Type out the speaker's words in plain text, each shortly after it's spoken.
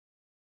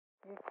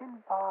You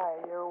can buy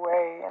your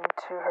way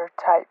into her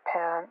tight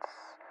pants.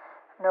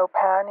 No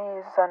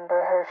panties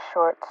under her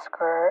short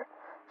skirt.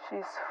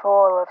 She's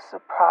full of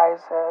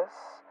surprises.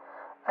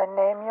 A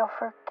name you'll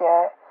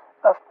forget,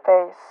 a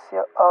face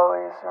you'll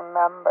always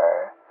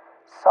remember.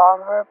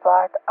 Somber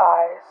black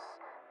eyes,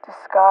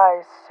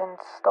 disguised in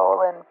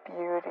stolen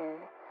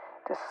beauty,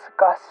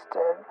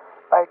 disgusted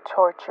by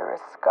torturous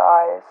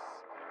skies.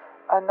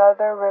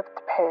 Another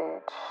ripped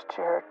page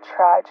to her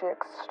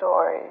tragic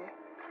story.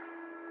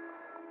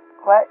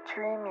 Wet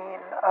dreaming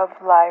of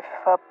life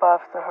above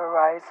the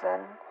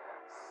horizon,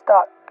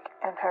 stuck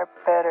in her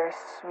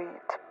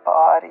bittersweet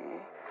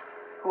body.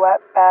 Wet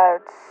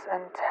beds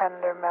and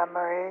tender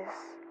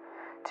memories.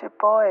 To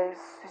boys,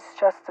 she's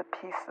just a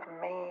piece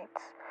of meat.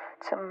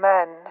 To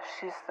men,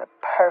 she's the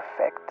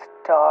perfect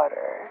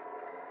daughter.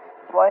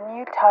 One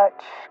you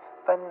touch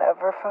but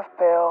never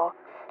fulfill.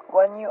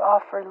 One you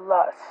offer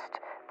lust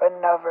but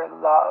never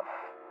love.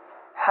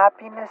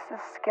 Happiness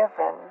is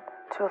given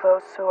to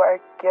those who are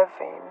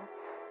giving,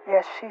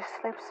 yet she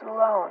sleeps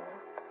alone.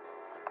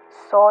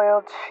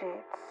 Soiled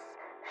sheets,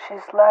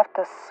 she's left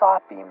a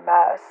soppy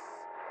mess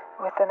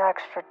with an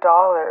extra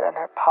 $1 in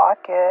her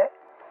pocket.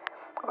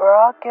 We're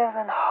all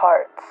given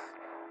hearts,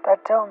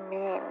 that don't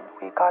mean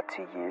we got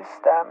to use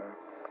them.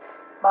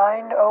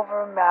 Mind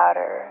over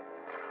matter,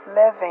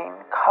 living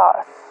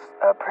costs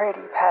a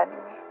pretty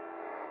penny.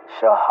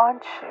 She'll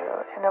haunt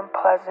you in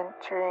unpleasant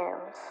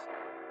dreams.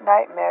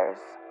 Nightmares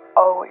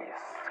always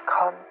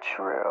come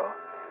true.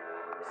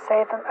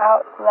 Say them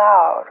out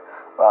loud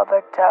while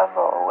the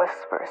devil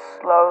whispers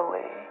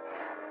slowly.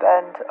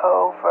 Bend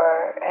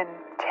over and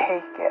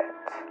take it.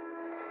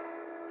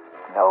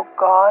 No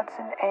gods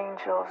and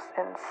angels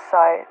in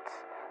sight.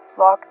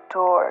 Locked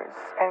doors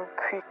and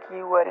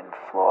creaky wooden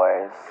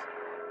floors.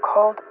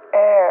 Cold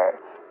air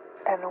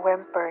and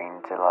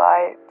whimpering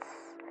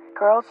delights.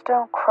 Girls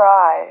don't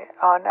cry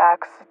on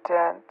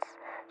accident.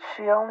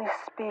 She only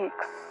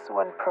speaks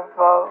when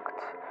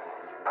provoked.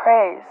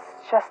 Prays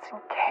just in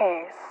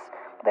case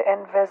the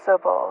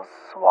invisible's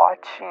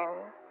watching.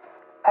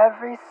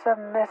 Every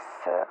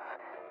submissive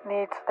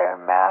needs their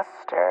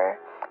master.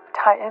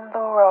 Tighten the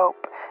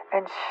rope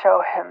and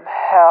show him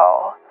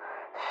hell.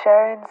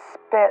 Sharing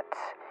spit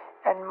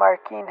and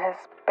marking his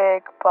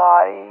big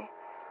body.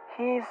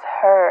 He's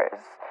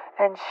hers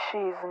and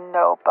she's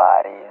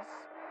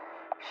nobody's.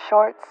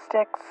 Short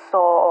stick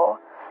soul,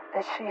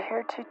 is she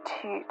here to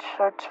teach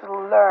or to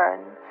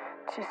learn?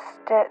 To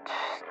stitch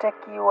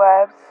sticky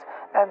webs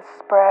and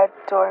spread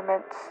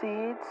dormant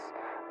seeds?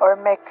 Or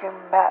make a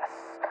mess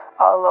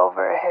all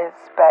over his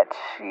bed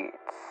sheets?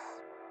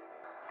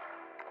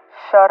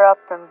 Shut up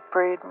and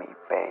breed me,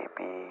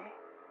 baby.